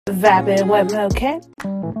Vibing with Mocha.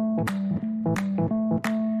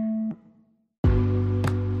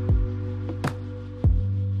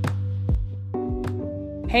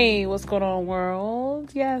 Hey, what's going on,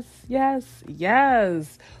 world? Yes.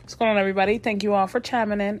 What's going on, everybody? Thank you all for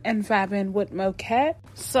chiming in and vibing with Mocha.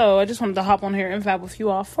 So I just wanted to hop on here and vibe with you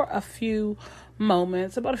all for a few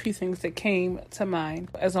moments about a few things that came to mind.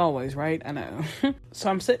 As always, right? I know. So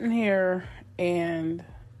I'm sitting here and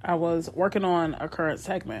I was working on a current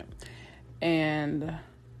segment and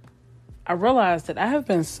I realized that I have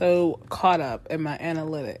been so caught up in my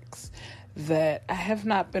analytics that I have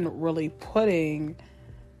not been really putting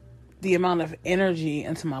the amount of energy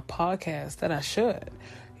into my podcast that I should,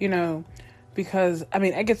 because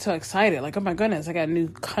I get so excited. Like, oh my goodness, I got a new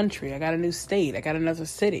country, I got a new state, I got another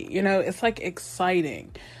city, it's like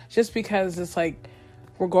exciting just because it's like,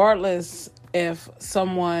 regardless if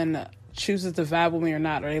someone chooses to vibe with me or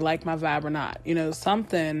not, or they like my vibe or not,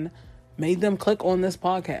 something made them click on this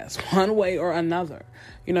podcast one way or another.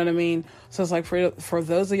 You know what I mean? So it's like for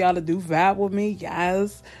those of y'all that do vibe with me,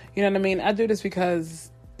 yes, you know what I mean? I do this because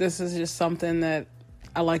this is just something that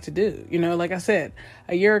I like to do. Like I said,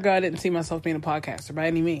 a year ago, I didn't see myself being a podcaster by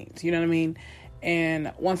any means. You know what I mean?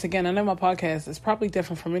 And once again, I know my podcast is probably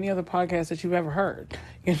different from any other podcast that you've ever heard,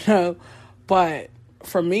 but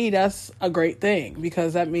for me, that's a great thing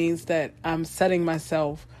because that means that I'm setting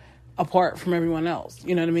myself apart from everyone else.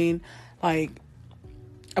 You know what I mean? Like,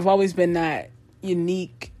 I've always been that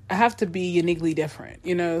unique. I have to be uniquely different,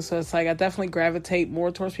 so it's like I definitely gravitate more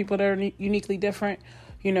towards people that are uniquely different,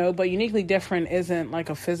 but uniquely different isn't like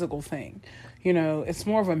a physical thing. It's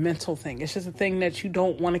more of a mental thing. It's just a thing that you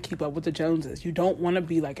don't want to keep up with the Joneses. You don't want to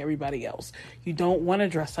be like everybody else. You don't want to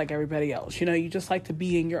dress like everybody else. You just like to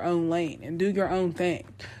be in your own lane and do your own thing.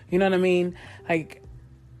 You know what I mean? Like,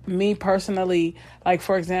 me personally, like,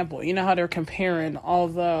 for example, how they're comparing all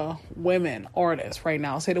the women artists right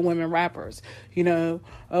now, say the women rappers,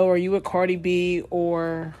 are you with Cardi B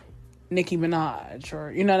or Nicki Minaj,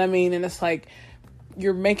 or, you know what I mean? And it's like,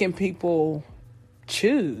 you're making people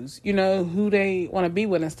choose, who they want to be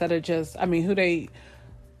with instead of just, who they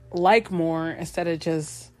like more instead of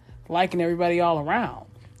just liking everybody all around,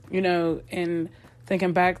 and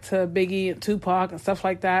thinking back to Biggie and Tupac and stuff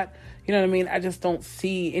like that. You know what I mean? I just don't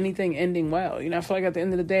see anything ending well. I feel like at the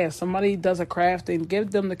end of the day, if somebody does a craft, then give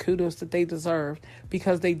them the kudos that they deserve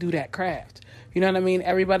because they do that craft. You know what I mean?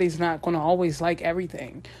 Everybody's not going to always like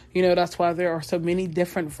everything. That's why there are so many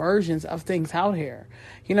different versions of things out here.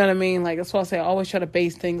 You know what I mean? Like, that's why I say I always try to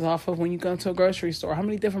base things off of when you go into a grocery store. How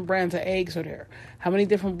many different brands of eggs are there? How many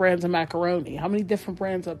different brands of macaroni? How many different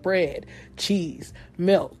brands of bread, cheese,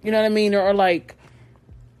 milk? You know what I mean? Or like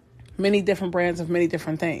many different brands of many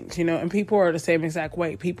different things, and people are the same exact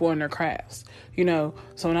way. People in their crafts, So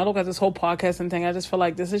when I look at this whole podcasting thing, I just feel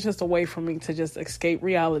like this is just a way for me to just escape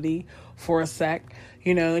reality for a sec,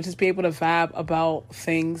 and just be able to vibe about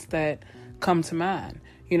things that come to mind.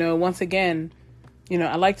 Once again,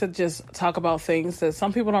 I like to just talk about things that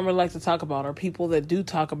some people don't really like to talk about, or people that do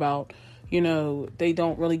talk about, they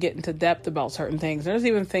don't really get into depth about certain things. There's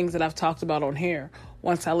even things that I've talked about on here.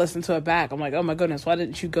 Once I listen to it back, I'm like, oh my goodness, why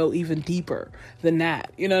didn't you go even deeper than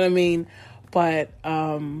that? You know what I mean? But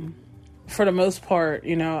for the most part,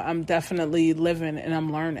 I'm definitely living and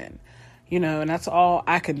I'm learning, and that's all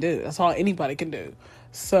I can do. That's all anybody can do.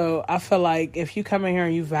 So I feel like if you come in here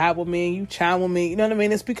and you vibe with me and you chime with me, you know what I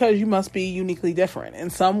mean? It's because you must be uniquely different in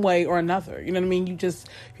some way or another. You know what I mean? You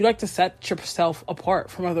like to set yourself apart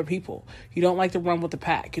from other people. You don't like to run with the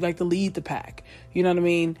pack. You like to lead the pack. You know what I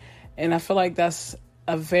mean? And I feel like that's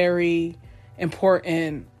a very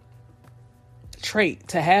important trait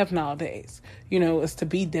to have nowadays, is to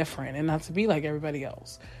be different and not to be like everybody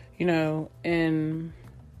else, and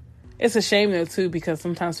it's a shame though too, because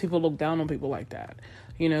sometimes people look down on people like that,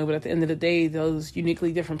 but at the end of the day, those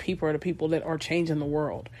uniquely different people are the people that are changing the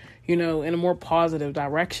world, in a more positive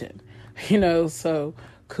direction, so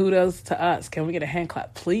kudos to us. Can we get a hand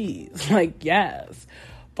clap, please? Like, yes.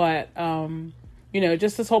 But,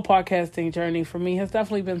 just this whole podcasting journey for me has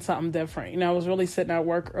definitely been something different. I was really sitting at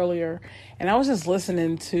work earlier and I was just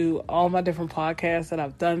listening to all my different podcasts that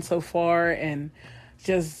I've done so far and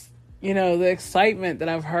just, the excitement that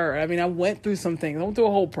I've heard. I went through some things. I went through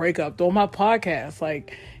a whole breakup doing my podcast,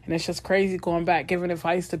 and it's just crazy going back, giving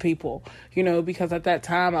advice to people, because at that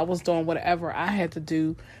time I was doing whatever I had to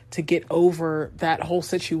do to get over that whole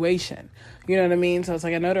situation. You know what I mean? So it's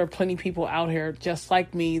like, I know there are plenty of people out here just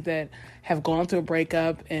like me that have gone through a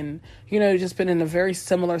breakup and, just been in a very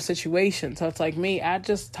similar situation. So it's like me, I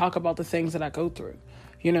just talk about the things that I go through.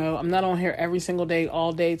 I'm not on here every single day,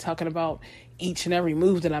 all day, talking about each and every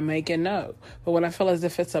move that I'm making, no. But when I feel as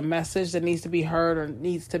if it's a message that needs to be heard or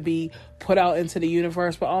needs to be put out into the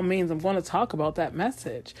universe, by all means, I'm going to talk about that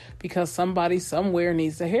message because somebody somewhere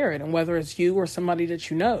needs to hear it. And whether it's you or somebody that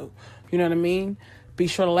you know what I mean? Be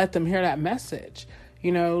sure to let them hear that message.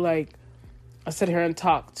 Like I sit here and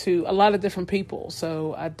talk to a lot of different people.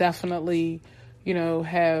 So I definitely,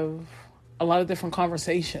 have a lot of different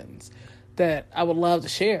conversations that I would love to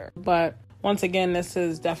share. But once again, this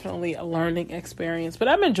is definitely a learning experience, but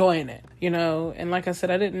I'm enjoying it, and like I said,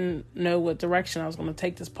 I didn't know what direction I was going to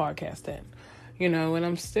take this podcast in, and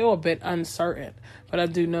I'm still a bit uncertain, but I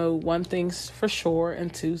do know one thing's for sure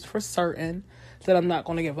and two's for certain, that I'm not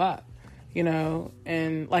going to give up.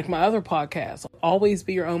 And like my other podcasts, always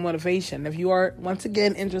be your own motivation. If you are, once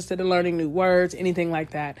again, interested in learning new words, anything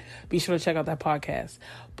like that, be sure to check out that podcast.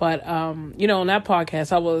 But, on that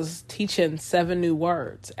podcast, I was teaching 7 new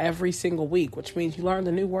words every single week, which means you learn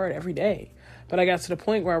a new word every day. But I got to the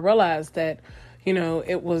point where I realized that,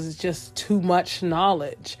 it was just too much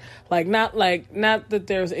knowledge. Not that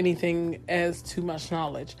there's anything as too much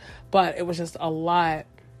knowledge, but it was just a lot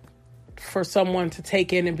for someone to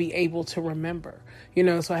take in and be able to remember,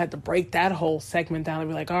 so I had to break that whole segment down and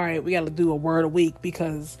be like, all right, we got to do a word a week,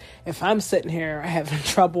 because if I'm sitting here having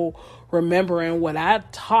trouble remembering what I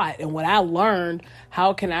taught and what I learned,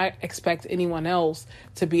 how can I expect anyone else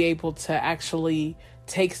to be able to actually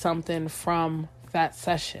take something from that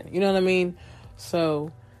session? You know what I mean?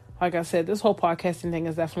 So like I said, this whole podcasting thing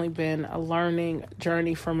has definitely been a learning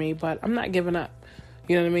journey for me, but I'm not giving up.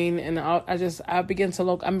 You know what I mean? And I'm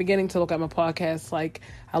beginning to look at my podcast like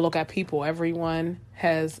I look at people. Everyone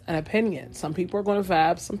has an opinion. Some people are going to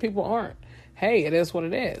vibe, some people aren't. Hey, it is what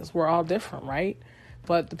it is. We're all different, right?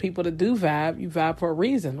 But the people that do vibe, you vibe for a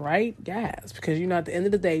reason, right? Yes, because at the end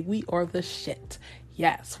of the day, we are the shit.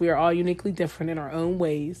 Yes, we are all uniquely different in our own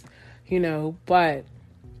ways, but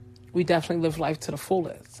we definitely live life to the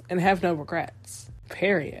fullest and have no regrets.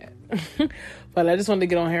 Period. But I just wanted to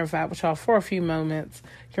get on here and vibe with y'all for a few moments.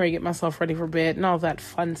 Can I get myself ready for bed and all that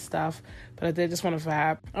fun stuff? But I did just want to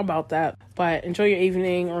vibe about that. But enjoy your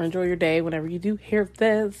evening or enjoy your day whenever you do hear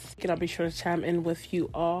this. And I'll be sure to chime in with you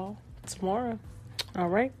all tomorrow. All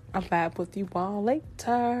right. I'll vibe with you all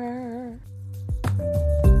later.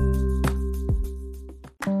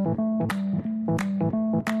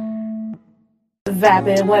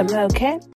 Vibing with Mo Cat.